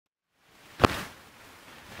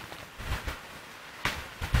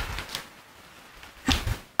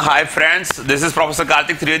Hi friends, this is professor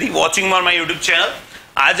Kartik Trivedi watching on my YouTube channel.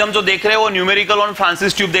 आज हम जो देख रहे हैं वो न्यूमेरिकल ऑन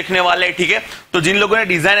फ्रांसिस ट्यूब देखने वाले हैं, ठीक है। तो जिन लोगों ने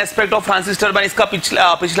design aspect of Francis turbine इसका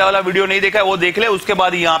पिछला वाला वीडियो नहीं देखा है वो देख ले, उसके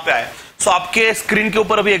बाद यहाँ पे आए। सो आपके स्क्रीन के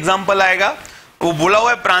ऊपर अभी एग्जांपल आएगा। वो बोला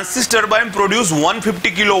हुआ है फ्रांसिस टर्बाइन प्रोड्यूस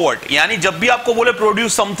 150 किलोवाट, यानी जब भी आपको बोले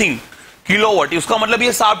प्रोड्यूस समथिंग किलोवाट, उसका मतलब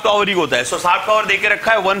ये शाफ्ट पावर ही होता है। सो शाफ्ट पावर देके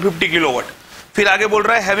रखा है 150 किलोवाट। फिर आगे बोल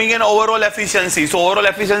रहा है having an overall efficiency, so overall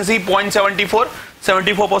efficiency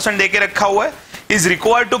 0.74 देके रखा हुआ है। Is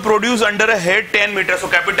required to produce under a head 10 metre, so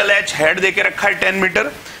capital H head देके रखा है 10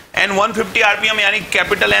 मीटर एंड 150 आरपीएम, यानी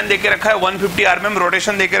कैपिटल एन देके रखा है 150 आरपीएम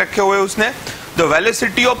रोटेशन देके रखे हुए उसने। The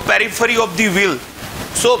velocity of periphery of the wheel,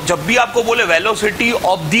 सो जब भी आपको बोले velocity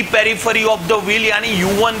of the periphery of the wheel यानी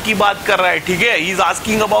U1 की बात कर रहा है, ठीक है। He is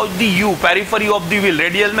asking about the U periphery of the wheel.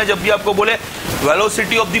 Radial में जब भी आपको बोले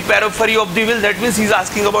velocity of the periphery of the wheel, that means he is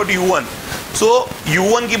asking about U1। So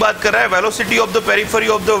U1 की बात कर रहा है, velocity of the periphery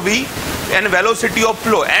of the wheel and velocity of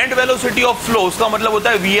flow, and velocity of flow उसका मतलब होता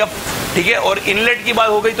है VF, ठीक है। और इनलेट की बात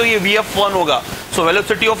हो गई तो ये VF1 होगा। सो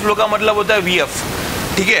वेलोसिटी ऑफ फ्लो का मतलब होता है VF,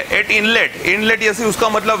 ठीक है। एट इनलेट जैसे उसका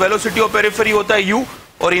मतलब वेलोसिटी ऑफ पेरिफेरी होता है U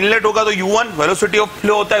और इनलेट होगा तो U1, वेलोसिटी ऑफ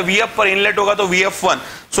फ्लो होता है VF पर इनलेट होगा तो VF1।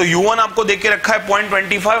 सो U1 आपको देके रखा है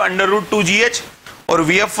 0.25 अंडर रूट 2GH और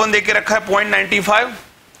VF1 देके रखा है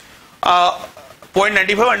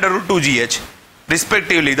 0.95 under root 2GH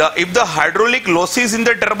respectively. If the hydraulic losses in the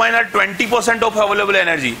turbine are 20% of available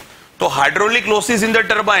energy, तो hydraulic losses in the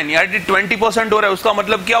turbine यानी 20% हो रहा है, उसका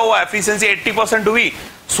मतलब क्या हुआ, एफिशिएंसी 80% हुई।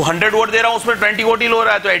 सो 100 वोट दे रहा हूं, उसमें 20 वोट ही लो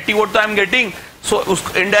रहा है, तो 80 वोट तो I am getting. So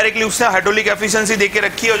indirectly उसने हाइड्रोलिक एफिशिएंसी देके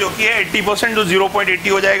रखी है जो कि है 80%, जो 0.80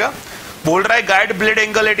 हो जाएगा। बोल रहा है guide blade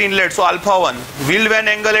angle eight inlet, so alpha 1, wheel van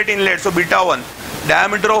angle eight inlet, so beta 1,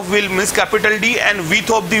 diameter of wheel means capital D and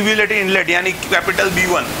width of the wheel eight inlet यानी कैपिटल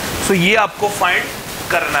B1। सो ये आपको फाइंड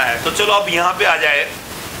करना है। तो चलो अब यहाँ पे आ जाए।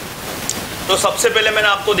 तो सबसे पहले मैंने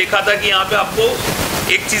आपको देखा था कि यहाँ पे आपको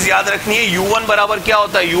एक चीज याद रखनी है, U1 बराबर क्या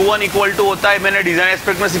होता है, U1 इक्वल टू होता है, मैंने डिजाइन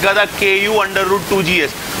एस्पेक्ट में सीखा था KU अंडर रूट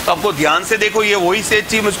 2GS। तो आपको ध्यान से देखो, ये वही से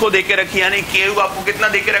चीज मुझको देके रखी, यानी KU आपको कितना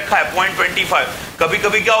देके रखा है 0.25। कभी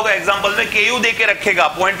कभी क्या होगा एग्जाम्पल में KU देके रखेगा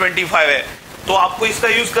 0.25 है, तो आपको इसका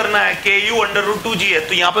यूज करना है KU अंडर रूट 2GS।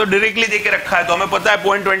 तो यहाँ पे डायरेक्टली देके रखा है तो हमें पता है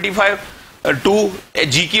 0.25 2,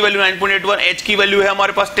 G की वैल्यू 9.81, H की वैल्यू है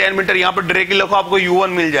हमारे पास 10 मीटर, यहाँ पर डायरेक्टली लिखो आपको U1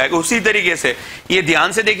 मिल जाएगा। उसी तरीके से ये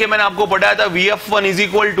ध्यान से देखिए, मैंने आपको पढ़ाया था VF1 is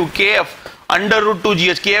equal to KF under root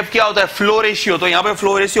 2GH। KF क्या होता है, फ्लो रेशियो, तो यहाँ पे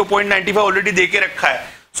फ्लो रेशियो 0.95 ऑलरेडी देके रखा है।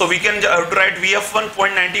 So we can write VF1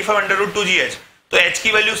 0.95 under root 2GH। तो H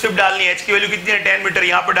की वैल्यू सिर्फ डालनी है, H की वैल्यू कितनी है 10 मीटर,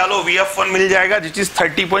 यहाँ पे डालो VF1 मिल जाएगा जिच इज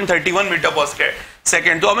 30.31 मीटर पर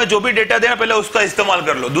सेकेंड। तो हमें जो भी डेटा देना पहले उसका इस्तेमाल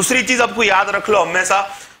कर लो। दूसरी चीज आपको याद रख लो, हमेशा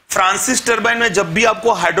फ्रांसिस टर्बाइन में जब भी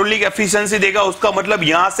आपको हाइड्रोलिक एफिशिएंसी देगा उसका मतलब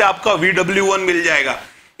यहां से आपका VW1 मिल जाएगा।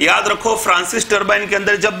 याद रखो, फ्रांसिस टर्बाइन के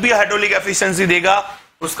अंदर जब भी हाइड्रोलिक एफिशिएंसी देगा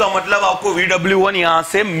उसका मतलब आपको VW1 यहां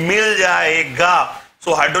से मिल जाएगा।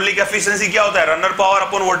 सो हाइड्रोलिक एफिशिएंसी क्या होता है, runner power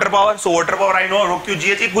upon water power. So water power I know row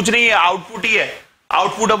QGH, कुछ नहीं है, आउटपुट ही है,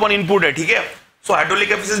 आउटपुट अपॉन इनपुट है, ठीक है। So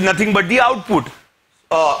hydraulic efficiency nothing but the output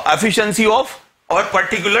efficiency of और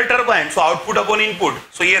particular turbine, so output upon input.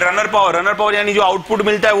 सो ये runner power यानी जो आउटपुट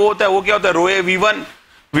मिलता है वो होता है, वो क्या होता है, रो ए V1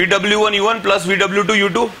 VW1 U1 plus VW2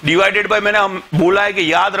 U2 divided by, मैंने बोला है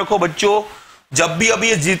कि याद रखो बच्चों, जब भी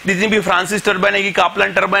अभी जितनी भी फ्रांसिस टर्बाइन आएगी,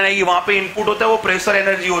 कापलान टर्बाइन आएगी, वहां पे इनपुट होता है वो प्रेशर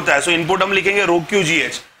एनर्जी होता है। सो इनपुट हम लिखेंगे रो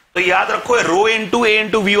QGH। तो याद रखो rho into A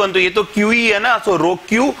into V1, तो ये तो Q ही है ना। सो रो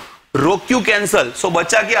Q कैंसल, सो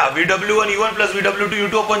बचा क्या VW1 U1 plus VW2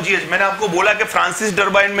 U2 upon GH। मैंने आपको बोला कि फ्रांसिस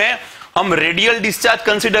टर्बाइन में हम रेडियल डिस्चार्ज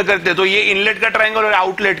कंसीडर करते हैं, तो ये इनलेट का ट्रायंगल और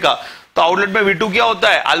आउटलेट का। तो आउटलेट में V2 क्या होता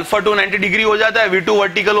है, अल्फा 2 90 डिग्री हो जाता है, V2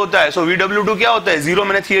 वर्टिकल होता है। सो VW2 क्या होता है, 0,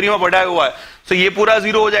 मैंने थियरी में पढ़ाया हुआ है। सो ये पूरा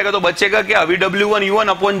 0 हो जाएगा, तो बचेगा क्या VW1 U1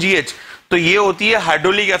 अपॉन GH। तो ये होती है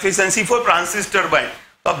hydraulic efficiency for Francis turbine.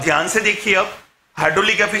 तो अब ध्यान से देखिए, अब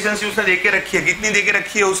हाइड्रोलिक एफिशिएंसी उसने देके रखी है, कितनी देके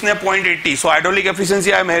रखी है उसने 0.80। So hydraulic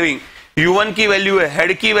efficiency I am having U1 की वैल्यू है,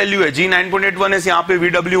 हेड की वैल्यू है G 9.81 है, यहाँ पे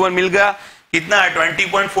VW1 मिल गया, कितना है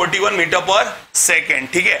 20.41 मीटर पर सेकेंड,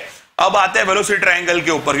 ठीक है। अब आते हैं वेलोसिटी ट्रायंगल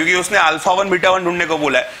के ऊपर, क्योंकि उसने अल्फा 1 बीटा 1 ढूंढने को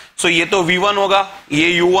बोला है। सो ये तो V1 होगा,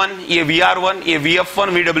 ये U1, ये VR1, ये VF1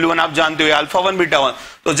 VW1 आप जानते हो, अल्फा 1 बीटा 1।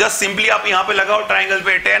 तो जस्ट सिंपली आप यहाँ पे लगाओ ट्रायंगल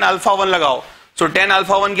पे 10 अल्फा 1 लगाओ। सो 10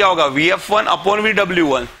 अल्फा 1 क्या होगा VF1 अपॉन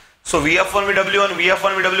VW1। सो VF1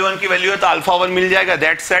 VW1 की वैल्यू है तो अल्फा 1 मिल जाएगा,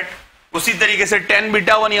 दैट सेट। उसी तरीके से 10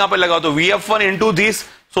 बीटा 1 यहाँ पे लगाओ तो VF1 into this,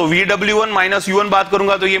 so VW1 minus U1 बात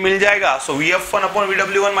करूंगा तो ये मिल जाएगा। सो VF1 upon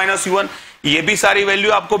VW1 minus U1, ये भी सारी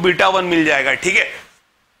वैल्यू आपको बीटा 1 मिल जाएगा, ठीक है।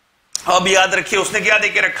 अब याद रखिए उसने क्या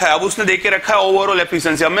देके रखा है, अब उसने देके रखा है ओवरऑल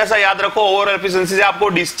एफिशिएंसी। हमेशा याद रखो ओवरऑल एफिशिएंसी से आपको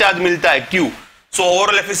डिस्चार्ज मिलता है Q। सो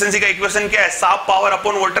ओवरऑल एफिशिएंसी का इक्वेशन क्या है, साफ पावर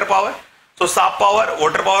अपॉन वाटर पावर। सो साफ पावर,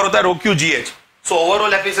 वाटर पावर होता है रो क्यू जी एच। सो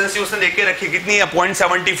ओवरऑल एफिशिएंसी उसने देके रखी कितनी है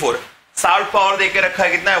 0.74। साल्ट पावर देके रखा है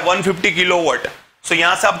कितना है 150 किलोवाट। सो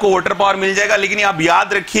यहां से आपको वाटर पावर मिल जाएगा, लेकिन आप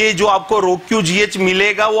याद रखिए जो आपको रो क्यू जी एच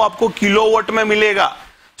मिलेगा वो आपको किलोवाट में मिलेगा।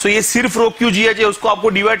 सो ये सिर्फ रो क्यू जी एच है, उसको आपको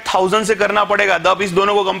डिवाइड 1000 से करना पड़ेगा, तब इस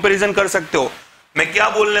दोनों को कंपैरिजन कर सकते हो। मैं क्या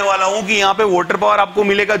बोलने वाला हूं कि यहाँ पे वाटर पावर आपको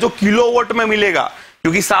मिलेगा जो किलोवाट में मिलेगा,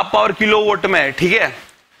 क्योंकि साफ पावर किलोवाट में है, ठीक है।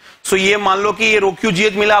 सो ये मान लो कि ये रो क्यू जी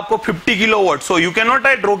एच मिला आपको 50 kilowatt. So you can not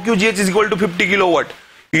right row Q ji H is equal to 50 kilowatt,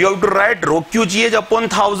 you have to write rho q gh upon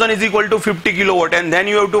 1000 is equal to 50 kilowatt and then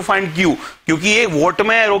you have to find q, क्योंकि ये vote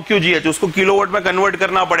में है रो Q जी H, उसको kilowatt में convert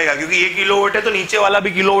करना पड़ेगा, क्योंकि ये किलोवाट है तो नीचे वाला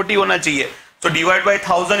भी किलोवाट ही होना चाहिए। So divide by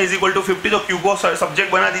 1000 is equal to 50, तो q को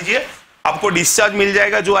सब्जेक्ट बना दीजिए, आपको डिस्चार्ज मिल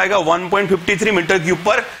जाएगा जो आएगा 1.53 मीटर क्यूब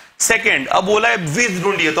पर सेकेंड। अब बोला है विड्थ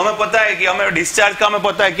ढूंढिए, तो हमें पता है कि हमें डिस्चार्ज का हमें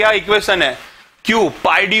पता है क्या इक्वेशन है, q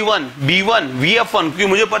पाई d1 b1 vf1, क्योंकि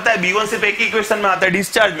मुझे पता है b1 सिर्फ एक ही इक्वेशन में आता है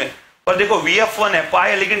डिस्चार्ज में, पर देखो vf1 है, पाई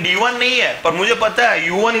है, लेकिन d1 नहीं है, पर मुझे पता है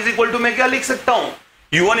u1 इज इक्वल टू, मैं क्या लिख सकता हूं,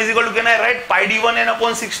 u1 is equal to can I right pi d1 n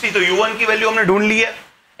upon 60। तो u1 की वैल्यू हमने ढूंढ ली है,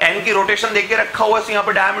 n की रोटेशन देके रखा हुआ है, तो यहाँ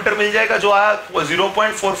पे डायमीटर मिल जाएगा जो आया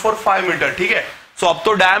 0.445 मीटर, ठीक है। सो अब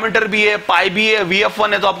तो डायमीटर भी है, पाई भी है,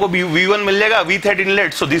 vf1 है, तो आपको v1 मिल जाएगा, v13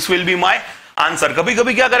 inlet. So this will be my answer. कभी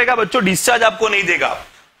कभी क्या करेगा बच्चों, डिस्चार्ज आपको नहीं देगा,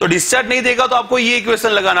 तो डिस्चार्ज नहीं देगा तो आपको ये इक्वेशन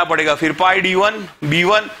लगाना पड़ेगा, फिर पाई d1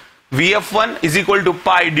 b1 vf1 is equal to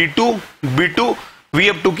pi d2 b2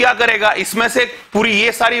 vf2। क्या करेगा, इसमें से पूरी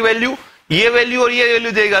ये सारी वैल्यू, ये वैल्यू और ये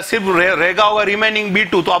वैल्यू देगा, सिर्फ रहेगा होगा रिमेनिंग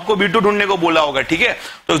b2, तो आपको b2 ढूंढने को बोला होगा, ठीक है।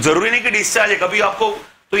 तो जरूरी नहीं कि डिस्चार्ज है, कभी आपको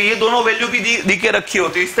तो ये दोनों वैल्यू भी दी के रखी हो,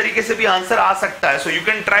 तो इस तरीके से भी आंसर आ सकता है। So you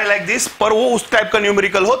can try like this, पर वो उस टाइप का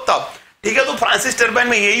न्यूमेरिकल हो तब, ठीक है। तो फ्रांसिस टर्बाइन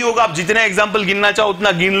में यही होगा, आप जितने एग्जाम्पल गिनना चाहो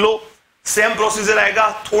उतना गिन लो, सेम प्रोसीजर आएगा,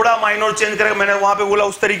 थोड़ा माइनर चेंज करेगा, मैंने वहां पे बोला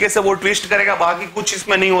उस तरीके से वो ट्विस्ट करेगा, बाकी कुछ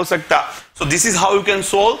इसमें नहीं हो सकता। So this is how you can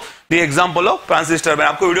solve the example of Francis turbine.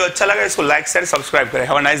 आपको वीडियो अच्छा लगा इसको लाइक शेयर सब्सक्राइब करें।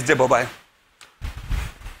 Have a nice day, bye bye.